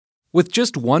With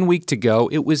just 1 week to go,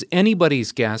 it was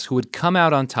anybody's guess who would come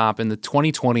out on top in the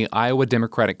 2020 Iowa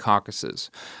Democratic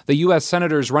caucuses. The U.S.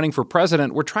 senators running for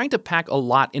president were trying to pack a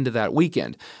lot into that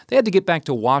weekend. They had to get back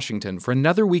to Washington for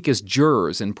another week as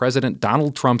jurors in President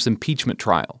Donald Trump's impeachment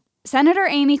trial. Senator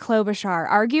Amy Klobuchar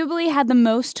arguably had the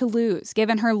most to lose,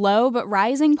 given her low but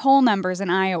rising poll numbers in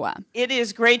Iowa. It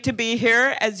is great to be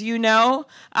here. As you know,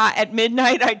 at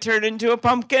midnight I turned into a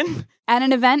pumpkin. At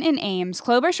an event in Ames,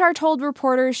 Klobuchar told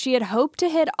reporters she had hoped to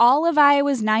hit all of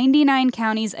Iowa's 99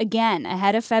 counties again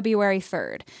ahead of February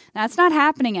 3rd. That's not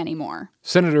happening anymore.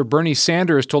 Senator Bernie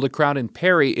Sanders told a crowd in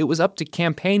Perry it was up to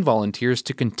campaign volunteers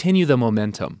to continue the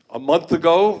momentum. A month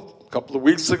ago, a couple of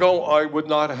weeks ago, I would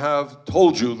not have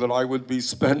told you that I would be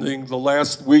spending the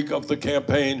last week of the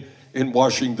campaign in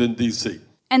Washington, D.C.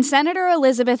 And Senator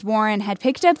Elizabeth Warren had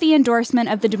picked up the endorsement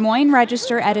of the Des Moines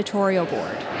Register editorial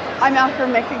board. I'm out here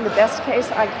making the best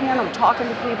case I can. I'm talking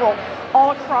to people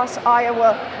all across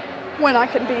Iowa when I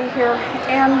can be here,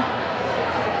 and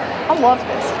I love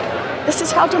this. This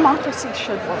is how democracy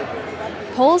should work.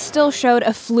 Polls still showed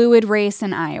a fluid race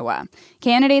in Iowa.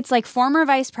 Candidates like former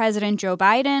Vice President Joe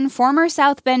Biden, former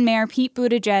South Bend Mayor Pete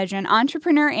Buttigieg, and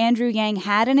entrepreneur Andrew Yang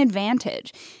had an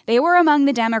advantage. They were among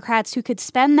the Democrats who could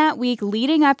spend that week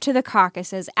leading up to the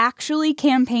caucuses actually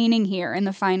campaigning here in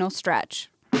the final stretch.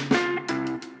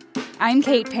 I'm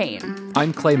Kate Payne.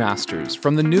 I'm Clay Masters.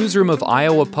 From the newsroom of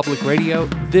Iowa Public Radio,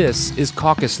 this is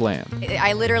Caucus Land.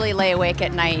 I literally lay awake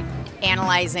at night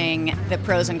analyzing the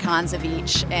pros and cons of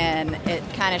each, and it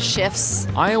kind of shifts.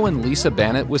 Iowan Lisa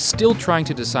Bannett was still trying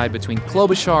to decide between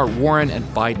Klobuchar, Warren, and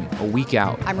Biden a week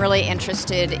out. I'm really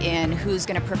interested in who's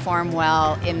going to perform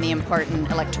well in the important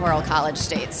electoral college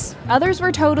states. Others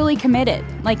were totally committed,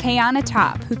 like Kayana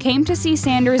Top, who came to see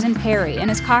Sanders in Perry and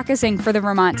is caucusing for the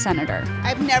Vermont senator.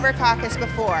 I've never caucused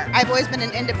before. I've always been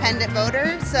an independent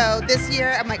voter, so this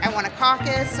year I'm like, I want to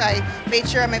caucus. I made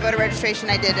sure on my voter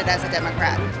registration I did it as a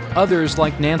Democrat. Others,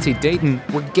 like Nancy Dayton,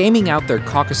 were gaming out their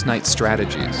caucus night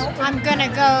strategies. I'm going to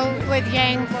go with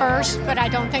Yang first, but I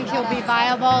don't think he'll be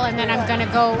viable, and then I'm going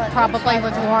to go probably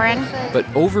with Warren. But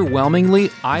overwhelmingly,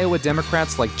 Iowa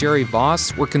Democrats like Jerry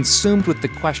Voss were consumed with the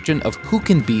question of who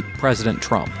can beat President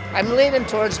Trump. I'm leaning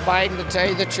towards Biden, to tell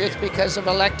you the truth, because of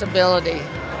electability.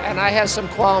 And I have some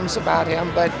qualms about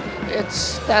him, but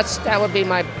that would be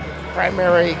my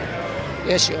primary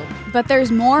issue. But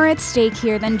there's more at stake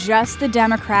here than just the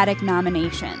Democratic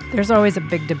nomination. There's always a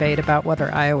big debate about whether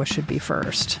Iowa should be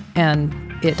first, and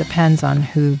it depends on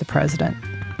who the president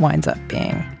winds up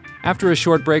being. After a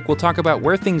short break, we'll talk about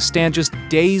where things stand just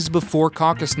days before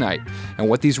caucus night and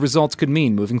what these results could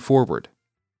mean moving forward.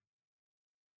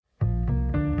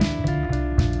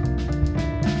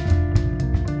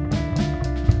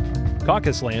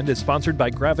 Caucus Land is sponsored by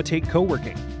Gravitate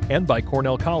Co-working and by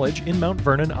Cornell College in Mount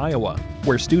Vernon, Iowa,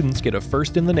 where students get a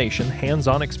first-in-the-nation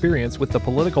hands-on experience with the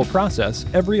political process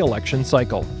every election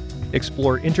cycle.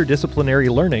 Explore interdisciplinary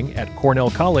learning at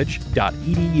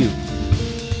cornellcollege.edu.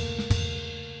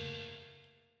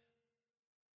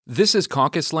 This is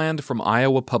Caucus Land from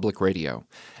Iowa Public Radio.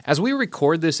 As we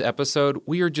record this episode,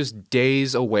 we are just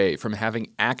days away from having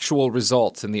actual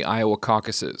results in the Iowa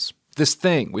caucuses. This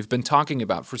thing we've been talking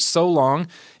about for so long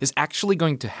is actually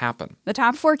going to happen. The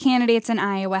top four candidates in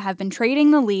Iowa have been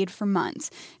trading the lead for months.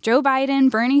 Joe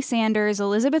Biden, Bernie Sanders,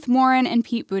 Elizabeth Warren, and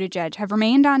Pete Buttigieg have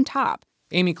remained on top.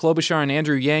 Amy Klobuchar and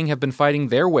Andrew Yang have been fighting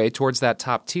their way towards that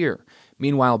top tier.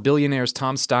 Meanwhile, billionaires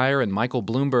Tom Steyer and Michael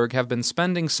Bloomberg have been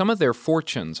spending some of their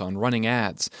fortunes on running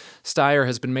ads. Steyer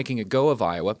has been making a go of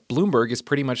Iowa. Bloomberg is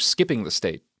pretty much skipping the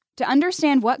state. To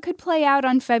understand what could play out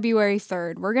on February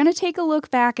 3rd, we're going to take a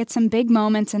look back at some big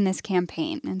moments in this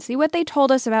campaign and see what they told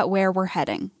us about where we're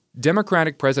heading.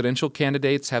 Democratic presidential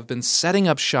candidates have been setting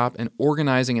up shop and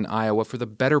organizing in Iowa for the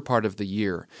better part of the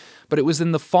year. But it was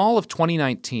in the fall of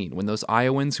 2019 when those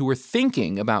Iowans who were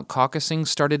thinking about caucusing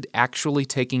started actually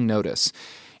taking notice.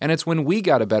 And it's when we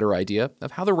got a better idea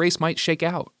of how the race might shake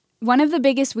out. One of the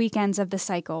biggest weekends of the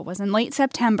cycle was in late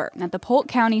September at the Polk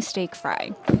County Steak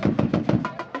Fry.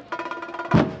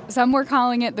 Some were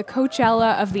calling it the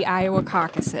Coachella of the Iowa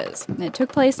caucuses. It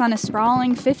took place on a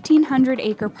sprawling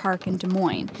 1,500-acre park in Des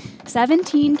Moines.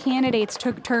 17 candidates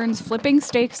took turns flipping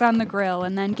steaks on the grill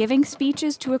and then giving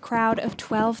speeches to a crowd of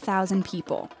 12,000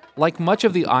 people. Like much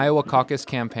of the Iowa caucus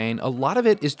campaign, a lot of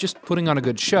it is just putting on a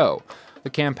good show. The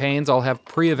campaigns all have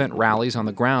pre-event rallies on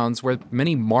the grounds where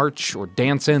many march or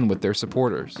dance in with their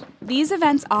supporters. These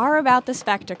events are about the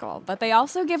spectacle, but they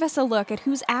also give us a look at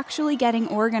who's actually getting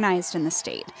organized in the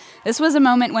state. This was a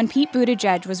moment when Pete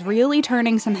Buttigieg was really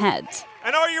turning some heads.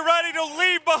 And are you ready to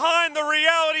leave behind the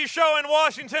reality show in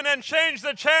Washington and change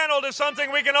the channel to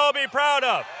something we can all be proud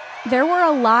of? There were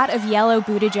a lot of yellow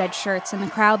Buttigieg shirts in the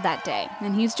crowd that day,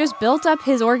 and he's just built up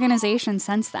his organization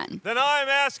since then. Then I'm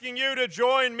asking you to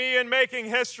join me in making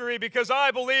history, because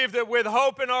I believe that with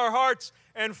hope in our hearts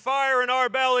and fire in our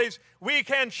bellies, we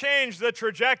can change the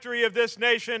trajectory of this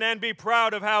nation and be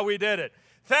proud of how we did it.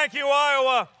 Thank you,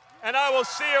 Iowa, and I will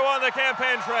see you on the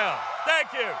campaign trail.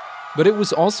 Thank you. But it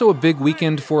was also a big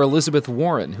weekend for Elizabeth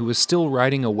Warren, who was still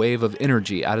riding a wave of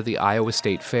energy out of the Iowa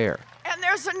State Fair. And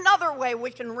there's another way we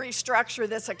can restructure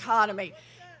this economy.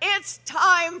 It's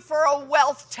time for a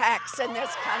wealth tax in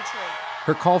this country.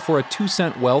 Her call for a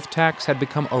 2-cent wealth tax had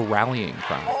become a rallying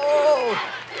cry.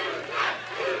 Oh.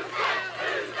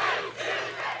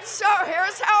 So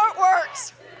here's how it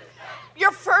works.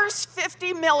 Your first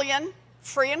 $50 million,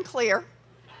 free and clear.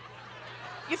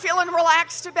 You feeling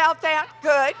relaxed about that?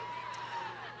 Good.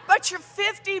 But your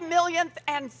 $50 millionth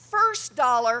and first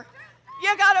dollar,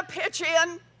 you gotta pitch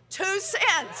in 2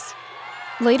 cents.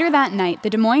 Later that night, the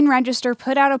Des Moines Register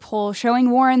put out a poll showing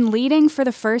Warren leading for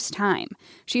the first time.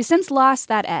 She's since lost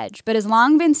that edge, but has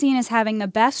long been seen as having the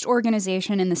best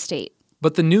organization in the state.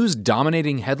 But the news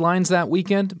dominating headlines that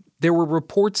weekend, there were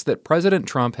reports that President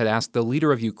Trump had asked the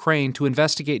leader of Ukraine to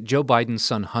investigate Joe Biden's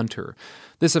son Hunter.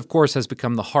 This, of course, has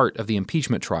become the heart of the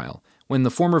impeachment trial. When the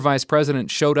former vice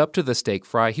president showed up to the steak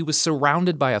fry, he was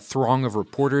surrounded by a throng of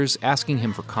reporters asking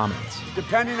him for comments.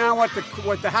 Depending on what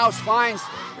the House finds,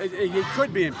 he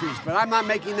could be impeached, but I'm not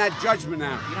making that judgment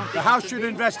now. The House should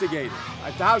investigate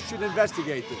it. The House should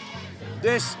investigate this.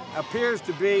 This appears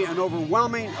to be an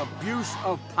overwhelming abuse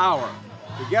of power.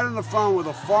 To get on the phone with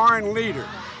a foreign leader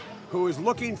who is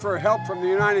looking for help from the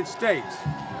United States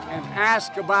and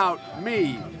ask about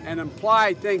me and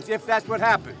imply things, if that's what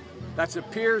happened. That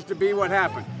appears to be what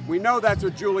happened. We know that's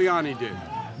what Giuliani did.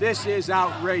 This is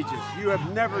outrageous. You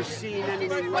have never seen anything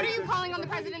like this. What are you calling on the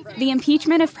president today? The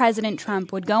impeachment of President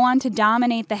Trump would go on to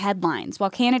dominate the headlines while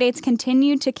candidates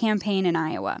continued to campaign in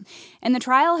Iowa. And the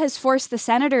trial has forced the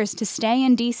senators to stay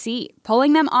in D.C.,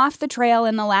 pulling them off the trail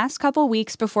in the last couple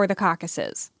weeks before the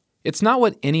caucuses. It's not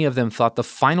what any of them thought the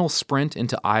final sprint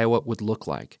into Iowa would look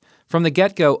like. From the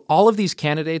get-go, all of these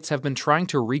candidates have been trying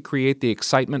to recreate the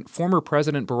excitement former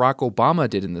President Barack Obama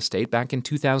did in the state back in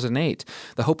 2008.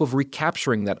 The hope of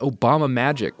recapturing that Obama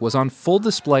magic was on full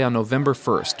display on November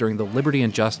 1st during the Liberty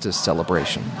and Justice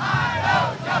celebration.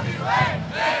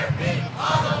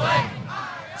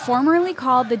 Formerly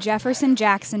called the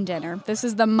Jefferson-Jackson Dinner, this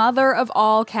is the mother of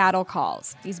all cattle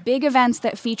calls. These big events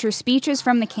that feature speeches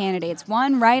from the candidates,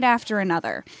 one right after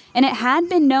another. And it had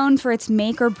been known for its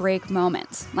make-or-break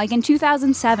moments, like in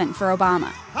 2007 for Obama.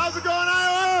 How's it going,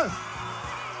 Iowa?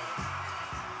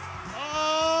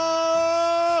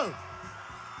 Oh!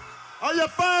 Are you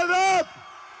fired up?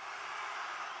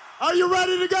 Are you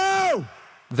ready to go?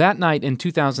 That night in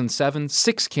 2007,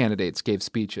 6 candidates gave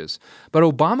speeches, but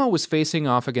Obama was facing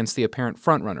off against the apparent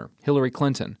frontrunner, Hillary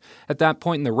Clinton. At that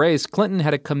point in the race, Clinton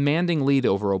had a commanding lead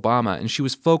over Obama, and she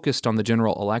was focused on the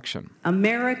general election.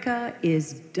 America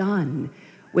is done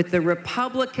with the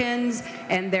Republicans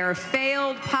and their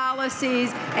failed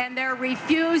policies and their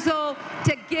refusal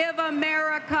to give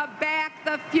America back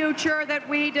the future that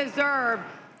we deserve.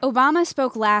 Obama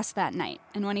spoke last that night,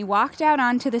 and when he walked out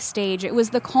onto the stage, it was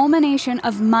the culmination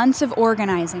of months of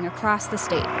organizing across the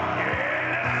state.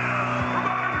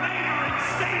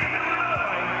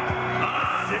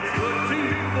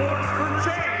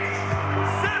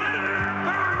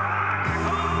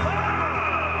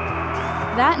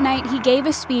 That night, he gave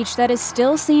a speech that is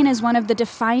still seen as one of the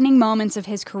defining moments of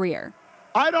his career.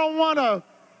 I don't want to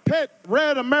pit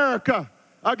red America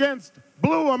against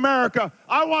blue America.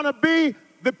 I want to be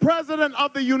the President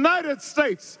of the United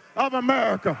States of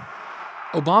America.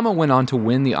 Obama went on to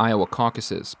win the Iowa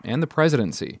caucuses and the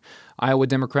presidency. Iowa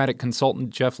Democratic consultant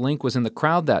Jeff Link was in the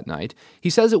crowd that night. He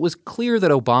says it was clear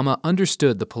that Obama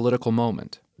understood the political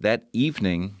moment. That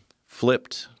evening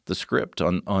flipped the script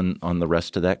on the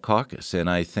rest of that caucus, and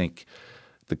I think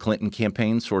the Clinton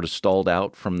campaign sort of stalled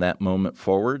out from that moment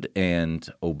forward, and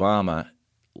Obama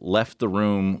left the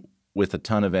room with a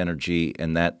ton of energy,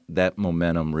 and that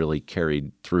momentum really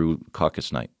carried through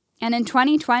caucus night. And in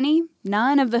 2020,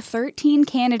 none of the 13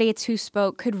 candidates who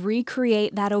spoke could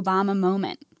recreate that Obama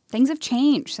moment. Things have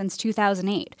changed since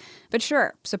 2008. But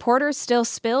sure, supporters still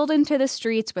spilled into the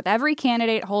streets with every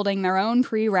candidate holding their own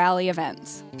pre-rally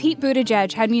events. Pete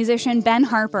Buttigieg had musician Ben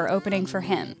Harper opening for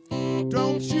him.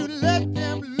 Don't you let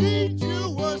them lead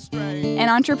you astray. And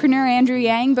entrepreneur Andrew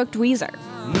Yang booked Weezer.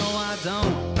 No, I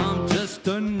don't. I'm just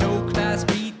a no-class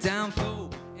beat-down fool.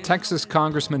 Texas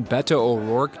Congressman Beto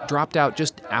O'Rourke dropped out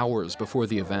just hours before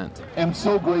the event. I'm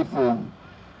so grateful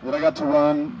that I got to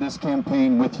run this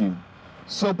campaign with you.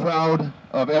 So proud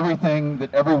of everything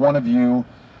that every one of you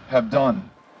have done.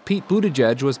 Pete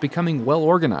Buttigieg was becoming well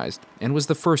organized and was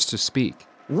the first to speak.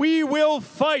 We will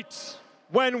fight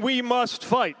when we must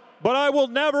fight, but I will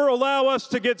never allow us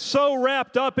to get so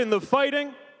wrapped up in the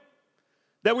fighting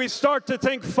that we start to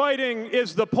think fighting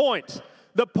is the point.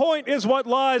 The point is what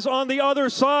lies on the other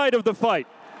side of the fight.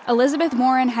 Elizabeth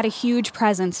Warren had a huge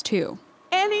presence, too.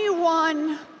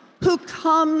 Anyone who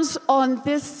comes on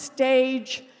this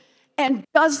stage and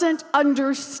doesn't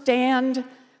understand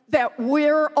that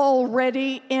we're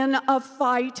already in a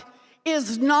fight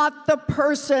is not the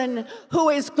person who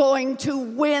is going to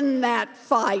win that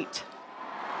fight.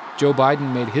 Joe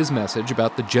Biden made his message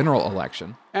about the general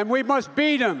election. And we must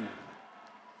beat him.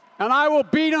 And I will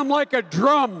beat him like a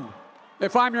drum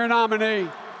if I'm your nominee.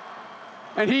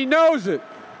 And he knows it.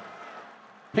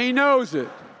 He knows it.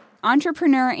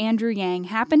 Entrepreneur Andrew Yang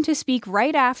happened to speak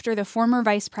right after the former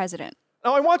vice president.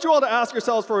 Now, I want you all to ask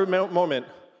yourselves for a moment,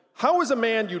 how is a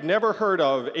man you'd never heard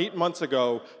of 8 months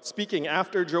ago speaking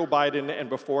after Joe Biden and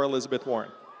before Elizabeth Warren?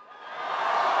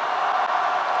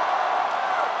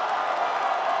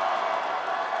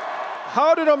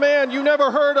 How did a man you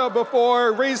never heard of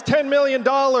before raise $10 million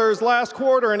last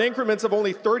quarter in increments of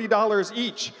only $30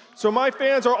 each? So my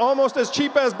fans are almost as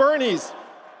cheap as Bernie's.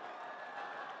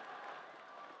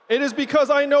 It is because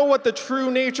I know what the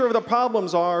true nature of the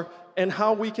problems are and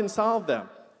how we can solve them.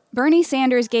 Bernie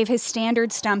Sanders gave his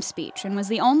standard stump speech and was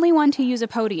the only one to use a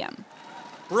podium.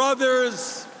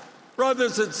 Brothers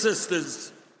and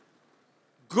sisters,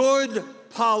 good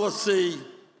policy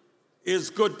is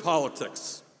good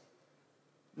politics.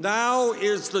 Now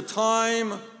is the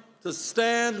time to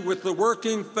stand with the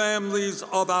working families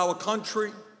of our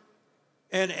country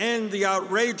and end the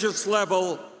outrageous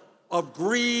level of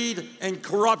greed and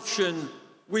corruption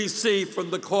we see from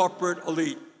the corporate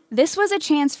elite. This was a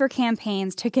chance for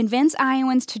campaigns to convince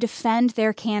Iowans to defend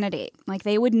their candidate, like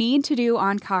they would need to do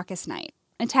on caucus night.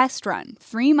 A test run,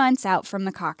 3 months out from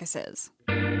the caucuses.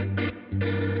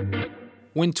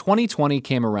 When 2020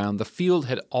 came around, the field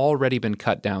had already been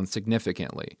cut down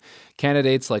significantly.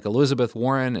 Candidates like Elizabeth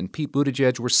Warren and Pete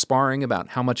Buttigieg were sparring about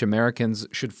how much Americans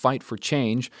should fight for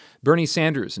change. Bernie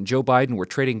Sanders and Joe Biden were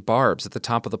trading barbs at the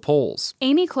top of the polls.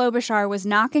 Amy Klobuchar was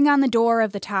knocking on the door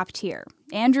of the top tier.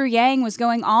 Andrew Yang was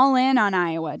going all in on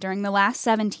Iowa during the last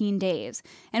 17 days.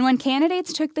 And when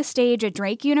candidates took the stage at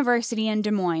Drake University in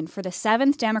Des Moines for the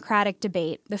 7th Democratic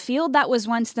debate, the field that was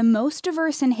once the most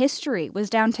diverse in history was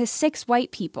down to 6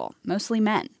 white people, mostly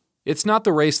men. It's not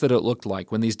the race that it looked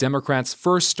like when these Democrats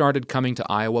first started coming to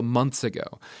Iowa months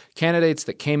ago. Candidates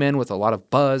that came in with a lot of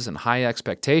buzz and high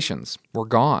expectations were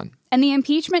gone. And the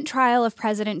impeachment trial of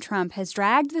President Trump has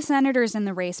dragged the senators in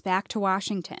the race back to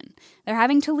Washington. They're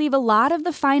having to leave a lot of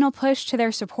the final push to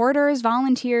their supporters,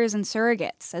 volunteers, and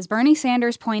surrogates, as Bernie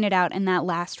Sanders pointed out in that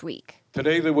last week.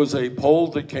 Today there was a poll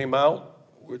that came out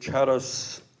which had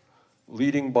us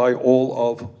leading by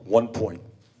all of 1 point.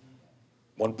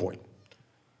 1 point.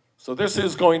 So this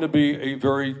is going to be a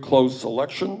very close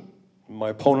election. My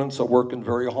opponents are working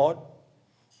very hard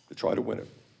to try to win it.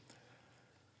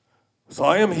 So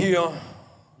I am here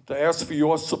to ask for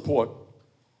your support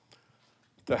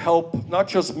to help not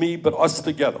just me, but us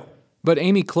together. But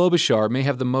Amy Klobuchar may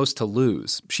have the most to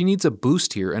lose. She needs a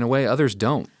boost here in a way others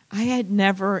don't. I had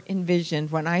never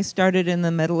envisioned when I started in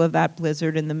the middle of that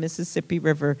blizzard in the Mississippi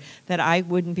River that I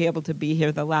wouldn't be able to be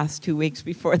here the last 2 weeks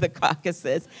before the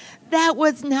caucuses. That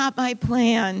was not my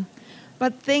plan.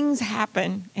 But things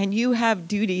happen, and you have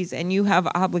duties, and you have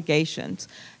obligations.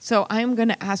 So I'm going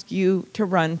to ask you to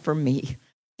run for me.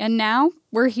 And now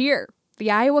we're here.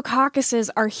 The Iowa caucuses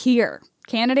are here.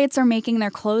 Candidates are making their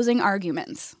closing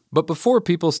arguments. But before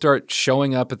people start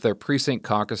showing up at their precinct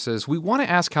caucuses, we want to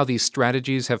ask how these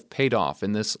strategies have paid off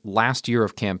in this last year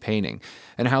of campaigning,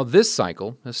 and how this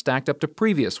cycle has stacked up to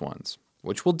previous ones,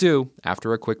 which we'll do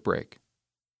after a quick break.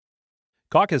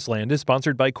 Caucus Land is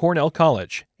sponsored by Cornell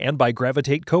College and by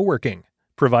Gravitate Co-working,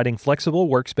 providing flexible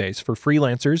workspace for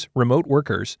freelancers, remote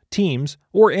workers, teams,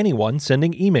 or anyone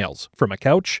sending emails from a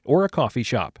couch or a coffee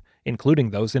shop, including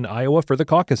those in Iowa for the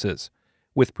caucuses.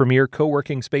 With premier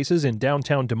co-working spaces in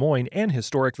downtown Des Moines and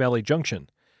Historic Valley Junction.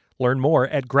 Learn more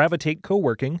at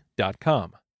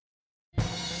gravitatecoworking.com.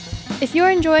 If you're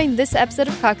enjoying this episode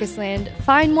of Caucus Land,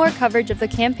 find more coverage of the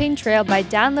campaign trail by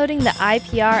downloading the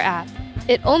IPR app.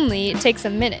 It only takes a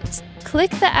minute. Click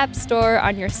the App Store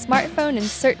on your smartphone and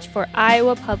search for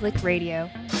Iowa Public Radio.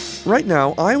 Right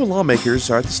now, Iowa lawmakers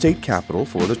are at the state capitol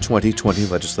for the 2020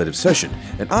 legislative session,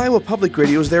 and Iowa Public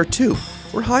Radio is there too.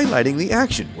 We're highlighting the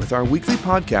action with our weekly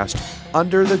podcast,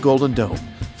 Under the Golden Dome.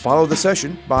 Follow the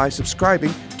session by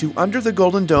subscribing to Under the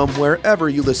Golden Dome wherever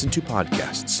you listen to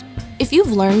podcasts. If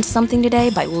you've learned something today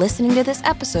by listening to this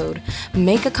episode,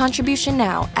 make a contribution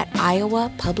now at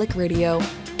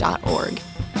iowapublicradio.org.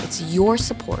 It's your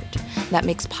support that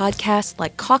makes podcasts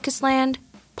like Caucus Land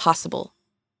possible.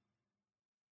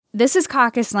 This is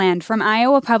Caucus Land from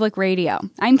Iowa Public Radio.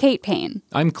 I'm Kate Payne.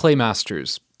 I'm Clay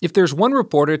Masters. If there's one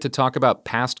reporter to talk about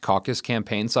past caucus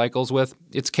campaign cycles with,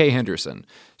 it's Kay Henderson.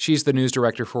 She's the news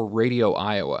director for Radio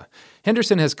Iowa.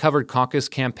 Henderson has covered caucus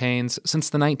campaigns since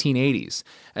the 1980s.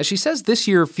 As she says, this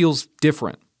year feels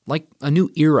different, like a new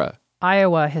era.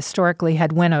 Iowa historically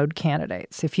had winnowed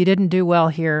candidates. If you didn't do well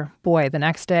here, boy, the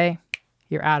next day,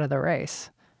 you're out of the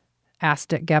race. Asked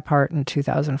Dick Gephardt in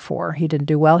 2004. He didn't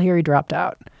do well here, he dropped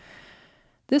out.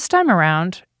 This time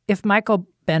around, if Michael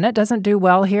Bennet doesn't do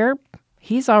well here,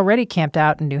 he's already camped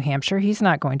out in New Hampshire. He's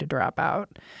not going to drop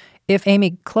out. If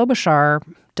Amy Klobuchar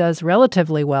does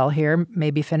relatively well here,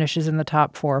 maybe finishes in the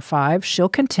top 4 or 5, she'll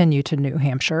continue to New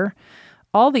Hampshire.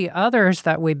 All the others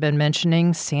that we've been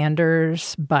mentioning,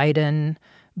 Sanders, Biden,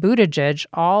 Buttigieg,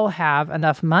 all have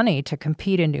enough money to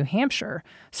compete in New Hampshire.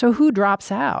 So who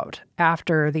drops out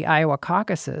after the Iowa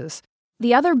caucuses?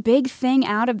 The other big thing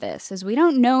out of this is we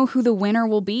don't know who the winner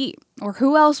will be or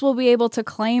who else will be able to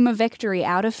claim a victory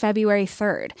out of February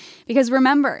 3rd. Because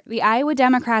remember, the Iowa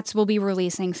Democrats will be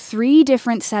releasing 3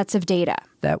 different sets of data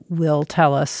that will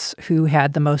tell us who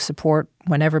had the most support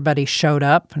when everybody showed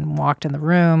up and walked in the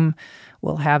room.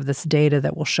 We'll have this data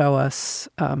that will show us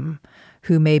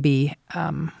who maybe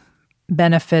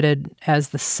benefited as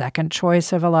the second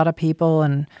choice of a lot of people,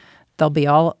 and there'll be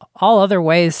all other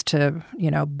ways to,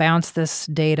 bounce this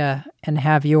data and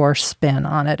have your spin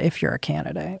on it if you're a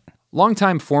candidate.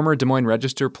 Longtime former Des Moines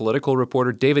Register political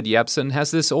reporter David Yepsen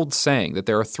has this old saying that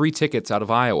there are 3 tickets out of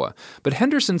Iowa, but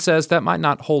Henderson says that might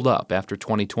not hold up after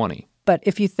 2020. But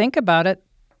if you think about it,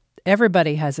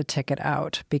 everybody has a ticket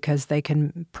out because they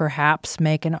can perhaps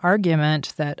make an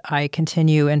argument that I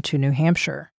continue into New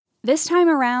Hampshire. This time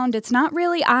around, it's not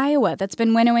really Iowa that's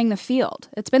been winnowing the field.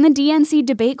 It's been the DNC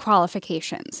debate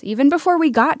qualifications, even before we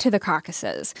got to the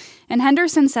caucuses. And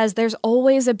Henderson says there's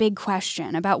always a big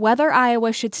question about whether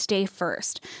Iowa should stay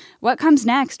first. What comes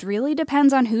next really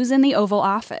depends on who's in the Oval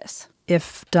Office.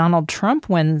 If Donald Trump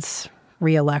wins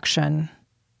re-election,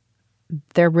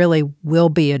 there really will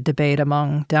be a debate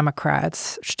among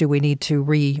Democrats. Do we need to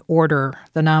reorder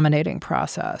the nominating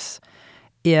process?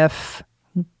 If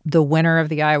the winner of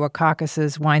the Iowa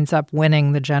caucuses winds up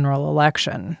winning the general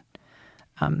election,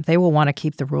 they will want to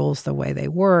keep the rules the way they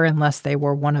were unless they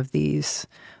were one of these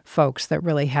folks that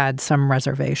really had some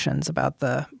reservations about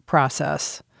the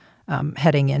process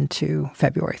heading into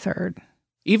February 3rd.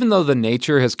 Even though the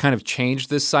nature has kind of changed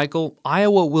this cycle,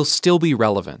 Iowa will still be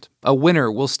relevant. A winner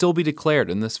will still be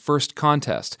declared in this first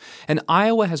contest, and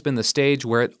Iowa has been the stage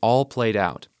where it all played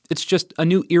out. It's just a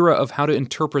new era of how to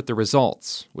interpret the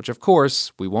results, which, of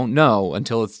course, we won't know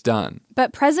until it's done.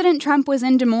 But President Trump was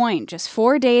in Des Moines just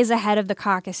 4 days ahead of the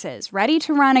caucuses, ready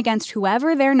to run against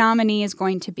whoever their nominee is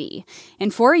going to be.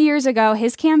 And 4 years ago,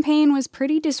 his campaign was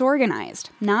pretty disorganized.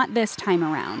 Not this time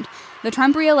around. The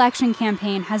Trump re-election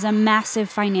campaign has a massive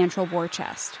financial war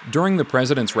chest. During the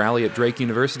president's rally at Drake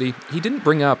University, he didn't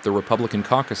bring up the Republican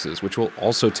caucuses, which will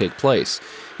also take place.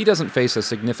 He doesn't face a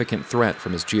significant threat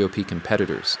from his GOP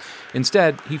competitors.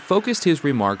 Instead, he focused his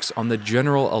remarks on the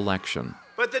general election.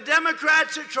 But the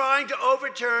Democrats are trying to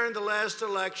overturn the last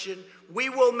election. We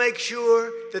will make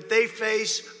sure that they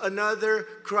face another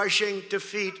crushing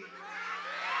defeat,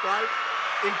 right,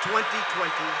 in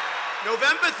 2020.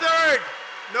 November 3rd.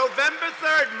 November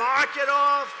 3rd, mark it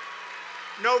off.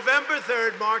 November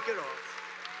 3rd, mark it off.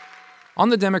 On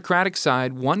the Democratic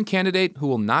side, one candidate who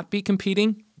will not be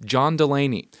competing, John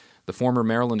Delaney. The former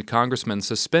Maryland congressman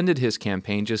suspended his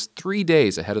campaign just 3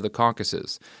 days ahead of the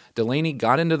caucuses. Delaney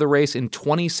got into the race in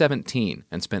 2017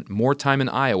 and spent more time in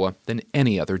Iowa than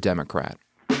any other Democrat.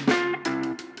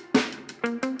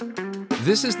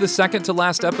 This is the second to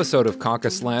last episode of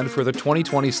Caucus Land for the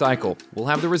 2020 cycle. We'll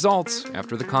have the results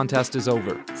after the contest is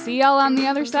over. See y'all on the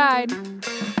other side.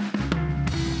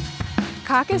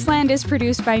 Caucus Land is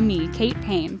produced by me, Kate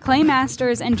Payne, Clay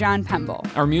Masters, and John Pemble.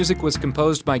 Our music was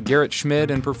composed by Garrett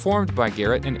Schmid and performed by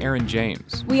Garrett and Aaron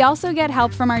James. We also get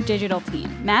help from our digital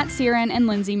team, Matt Searan and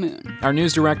Lindsay Moon. Our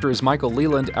news director is Michael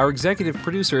Leland. Our executive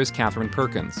producer is Catherine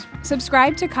Perkins.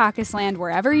 Subscribe to Caucus Land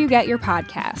wherever you get your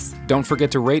podcasts. Don't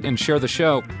forget to rate and share the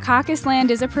show. Caucus Land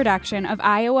is a production of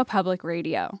Iowa Public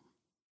Radio.